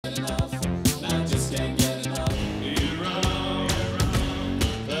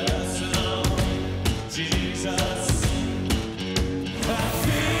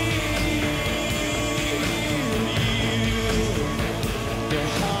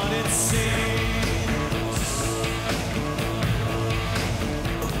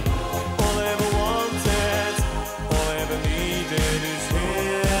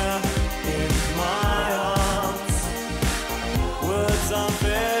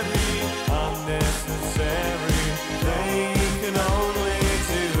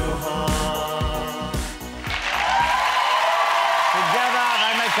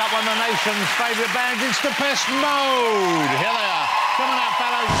One of the nation's favourite bands, it's Depeche Mode. Here they are. Come on out,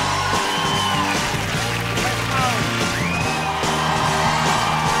 fellas. Depeche Mode.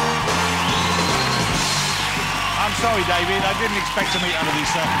 I'm sorry, David. I didn't expect to meet under these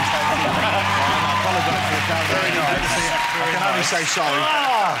circumstances. I apologise for the crowd. Very nice. I can only say sorry.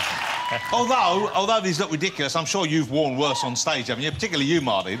 Although these look ridiculous, I'm sure you've worn worse on stage, haven't you? Particularly you,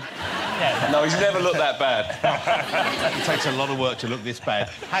 Martin. No, he's never looked that bad. It takes a lot of work to look this bad.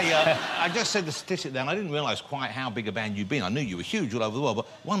 Hey, I just said the statistic there, and I didn't realise quite how big a band you've been. I knew you were huge all over the world, but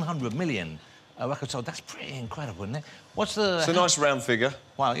 100 million records sold, that's pretty incredible, isn't it? What's the... It's a nice round figure.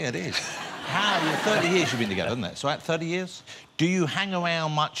 Well, yeah, it is. 30 years you've been together, isn't it? So at 30 years, do you hang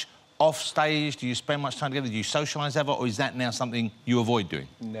around much off stage? Do you spend much time together? Do you socialise ever, or is that now something you avoid doing?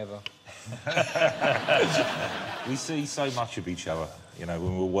 Never. We see so much of each other, you know,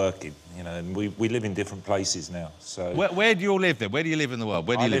 when we're working, you know, and we live in different places now, so... Where do you all live, then? Where do you live in the world?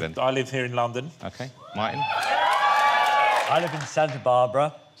 Where do you live in? I live here in London. OK. Martin? I live in Santa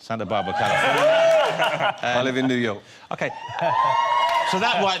Barbara. Santa Barbara, California. I live in New York. OK. So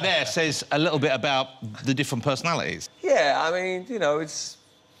that right there says a little bit about the different personalities. Yeah, I mean, you know, it's...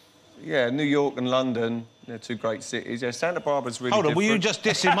 Yeah, New York and London, they're two great cities. Yeah, Santa Barbara's really Hold on, different. were you just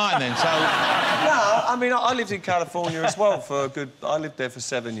dissing mine then, so... No, I mean, I lived in California as well for a good... I lived there for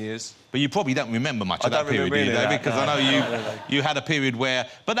 7 years. But you probably don't remember much of that period, do you, David? Because I know you had a period where...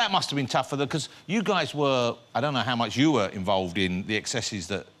 But that must have been tough for them, because you guys were... I don't know how much you were involved in the excesses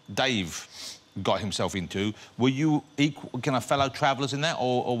that Dave got himself into. Were you equal, kind of fellow travellers in that,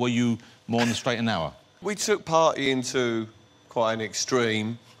 or were you more on the straight and narrow? We took partying to quite an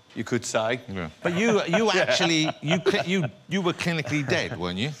extreme, you could say. Yeah. But you actually... You were clinically dead,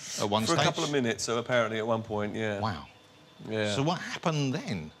 weren't you, at one stage? For a couple of minutes, so apparently, at one point, yeah. Wow. Yeah. So what happened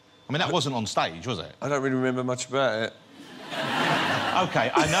then? I mean, that wasn't on stage, was it? I don't really remember much about it.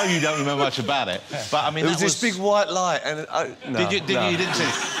 OK, I know you don't remember much about it, but, I mean, there was this big white light and... no, you didn't see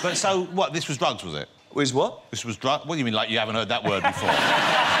it? But so, what, this was drugs, was it? Was what? This was drugs? What do you mean, like you haven't heard that word before?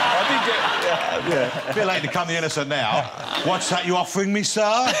 I did get... Yeah. A bit late to come the innocent now. What's that you offering me, sir?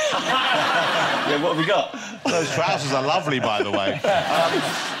 Yeah, what have we got? Those trousers are lovely, by the way.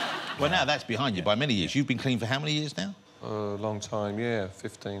 Well, now that's behind you by many years. You've been clean for how many years now? A long time, yeah.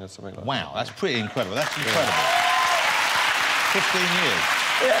 15 or something like that. Wow, that's pretty incredible. That's incredible. 15 years.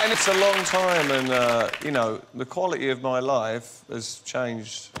 Yeah, and it's a long time, and, you know, the quality of my life has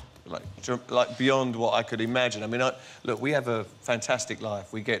changed, like beyond what I could imagine. I mean, look, we have a fantastic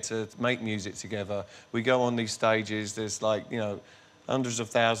life. We get to make music together. We go on these stages. There's, like, you know, hundreds of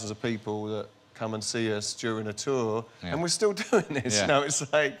thousands of people that come and see us during a tour, and we're still doing this, you know,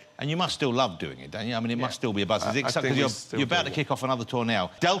 it's like... And you must still love doing it, don't you? I mean, it must still be a buzz. Because you're about to kick off another tour now.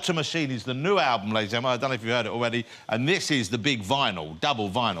 Delta Machine is the new album, ladies and gentlemen. I don't know if you've heard it already. And this is the big vinyl, double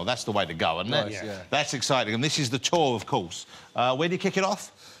vinyl. That's the way to go, isn't it? Yeah. That's exciting. And this is the tour, of course. Where do you kick it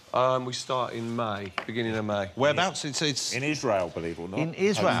off? We start in May, beginning of May. Whereabouts? It's... In Israel, believe it or not. In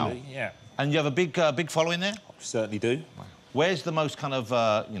Israel? Hopefully, yeah. And you have a big following there? Certainly do. Wow. Where's the most kind of,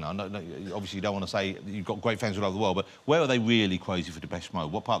 you know, obviously you don't want to say you've got great fans all over the world, but where are they really crazy for Depeche Mode?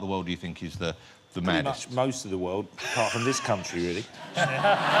 What part of the world do you think is the maddest? Much most of the world, apart from this country, really.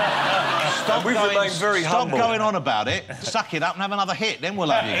 Stop going on about it, suck it up and have another hit, then we'll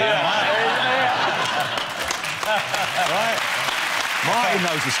have you again, right? Martin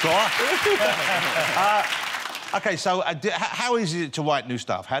knows the score. OK, so how easy is it to write new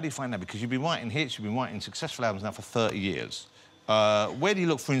stuff? How do you find that? Because you've been writing hits, you've been writing successful albums now for 30 years. Where do you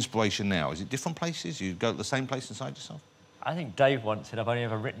look for inspiration now? Is it different places? You go to the same place inside yourself? I think Dave once said I've only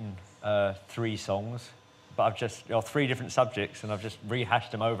ever written 3 songs, but I've just... 3 different subjects, and I've just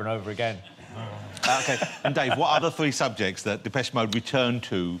rehashed them over and over again. OK, and Dave, what are the 3 subjects that Depeche Mode return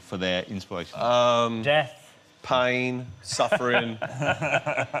to for their inspiration? Death. Pain, suffering.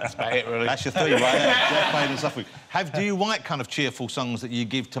 That's about it, really. That's your 3 right there. Death, pain and suffering. Do you write kind of cheerful songs that you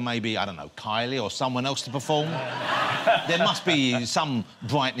give to maybe, I don't know, Kylie or someone else to perform? There must be some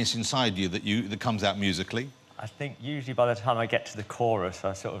brightness inside you that comes out musically. I think usually by the time I get to the chorus,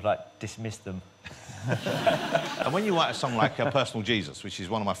 I sort of, like, dismiss them. And when you write a song like Personal Jesus, which is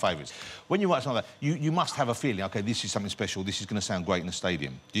one of my favourites, when you write a song like that, you must have a feeling, OK, this is something special, this is going to sound great in a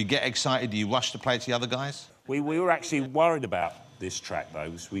stadium. Do you get excited? Do you rush to play it to the other guys? We were actually worried about this track, though,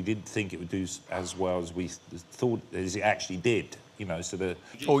 was we didn't think it would do as well as we thought as it actually did. You know, so the...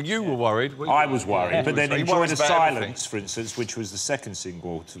 Or you were worried. I was worried, but then Enjoy the Silence, for instance, which was the second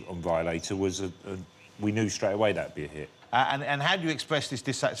single on Violator, was we knew straight away that'd be a hit. And how do you express this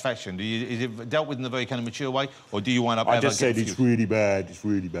dissatisfaction? Is it dealt with in a very kind of mature way, or do you wind up... I just said it's really bad, it's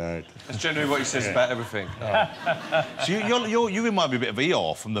really bad. That's generally what he says about everything. So you remind me a bit of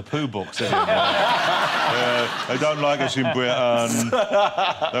Eeyore from the Pooh books. They don't like us in Britain.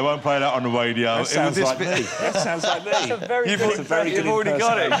 They won't play that on the radio. That sounds like me. That sounds like me. You've already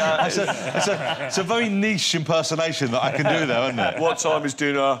got it. It's a very niche impersonation that I can do there, isn't it? What time is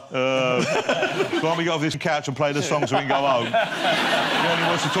dinner? Can't we get off this couch and play the song so we can go home? He only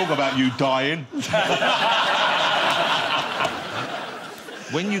wants to talk about you dying.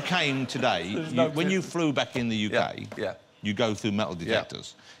 When you came today, when you flew back in the UK, you go through metal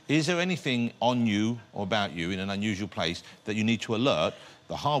detectors. Yeah. Is there anything on you or about you in an unusual place that you need to alert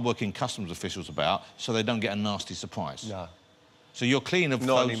the hard-working customs officials about so they don't get a nasty surprise? No. So you're clean of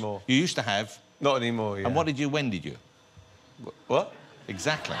Not those anymore. You used to have? Not anymore, yeah. And when did you? What?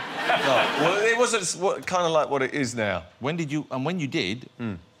 Exactly. No, well, it wasn't kind of like what it is now. When did you... And when you did,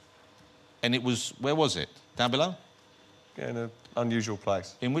 and it was... Where was it? Down below? Yeah, in an unusual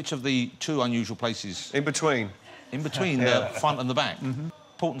place. In which of the two unusual places? In between. In between the front and the back?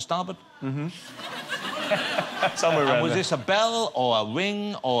 Port and starboard? Somewhere around was there. this a bell or a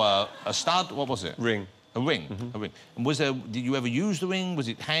ring or a stud? What was it? Ring. A ring? A ring. And was there... Did you ever use the ring? Was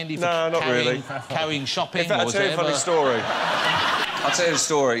it handy for No, not really. carrying shopping? In fact, I'll tell you a funny story. I'll tell you a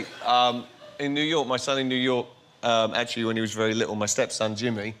story. In New York, my son in New York, actually, when he was very little, my stepson,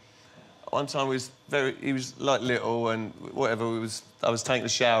 Jimmy, one time he was like little and whatever, I was taking a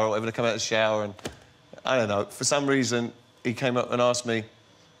shower or whatever, to come out of the shower and, I don't know, for some reason, he came up and asked me,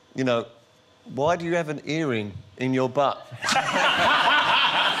 you know, why do you have an earring in your butt?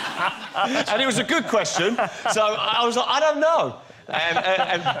 And it was a good question, so I was like, I don't know.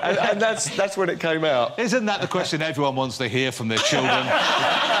 And that's when it came out. Isn't that the question everyone wants to hear from their children? And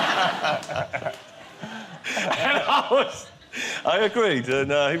I agreed,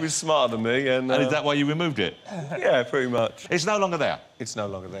 and he was smarter than me. And is that why you removed it? Yeah, pretty much. It's no longer there? It's no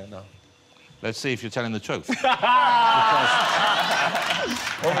longer there, no. Let's see if you're telling the truth.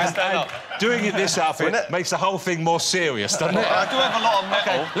 Doing it this outfit makes the whole thing more serious, doesn't it? I do have a lot of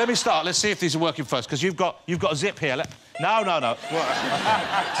metal. OK, let me start. Let's see if these are working first, because you've got a zip here. No.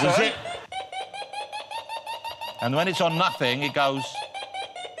 The zip. And when it's on nothing, it goes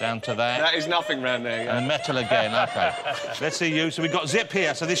down to that. That is nothing round there, yeah. And metal again, OK. Let's see you. So we've got zip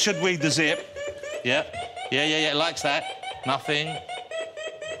here, so this should read the zip. Yeah, it likes that. Nothing.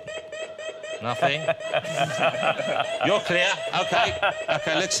 Nothing. You're clear. OK,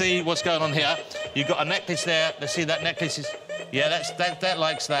 let's see what's going on here. You've got a necklace there. Let's see that necklace is... Yeah, that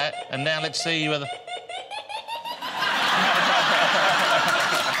likes that. And now let's see whether...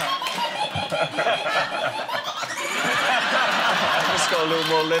 I've just got a little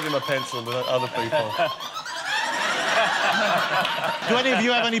more lead in my pencil than other people. Do any of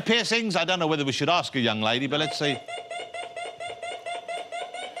you have any piercings? I don't know whether we should ask a young lady, but let's see.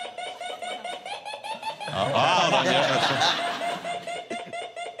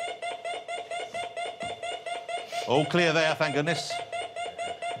 All clear there, thank goodness.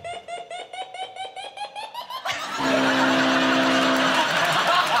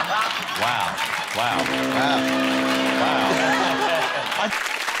 Wow.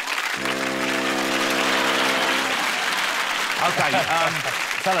 OK,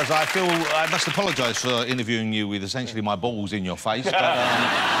 fellas, I feel I must apologise for interviewing you with essentially my balls in your face,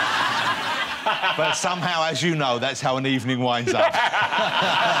 but somehow, as you know, that's how an evening winds up.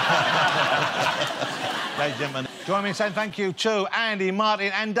 Ladies and gentlemen, join me in saying thank you to Andy,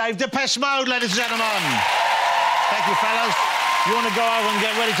 Martin and Dave. Depeche Mode, ladies and gentlemen. Thank you, fellas. You want to go over and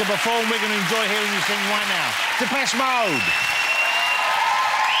get ready to perform? We're going to enjoy hearing you sing right now. Depeche Mode.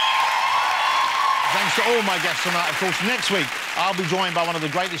 Thanks to all my guests tonight, of course. Next week, I'll be joined by one of the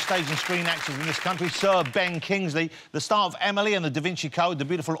greatest stage and screen actors in this country, Sir Ben Kingsley. The star of Emily and the Da Vinci Code, the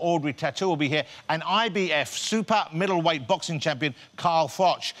beautiful Audrey Tattoo will be here, and IBF super middleweight boxing champion Carl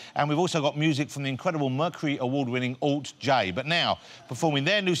Froch. And we've also got music from the incredible Mercury Award-winning Alt J. But now, performing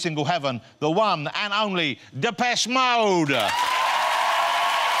their new single, Heaven, the one and only Depeche Mode.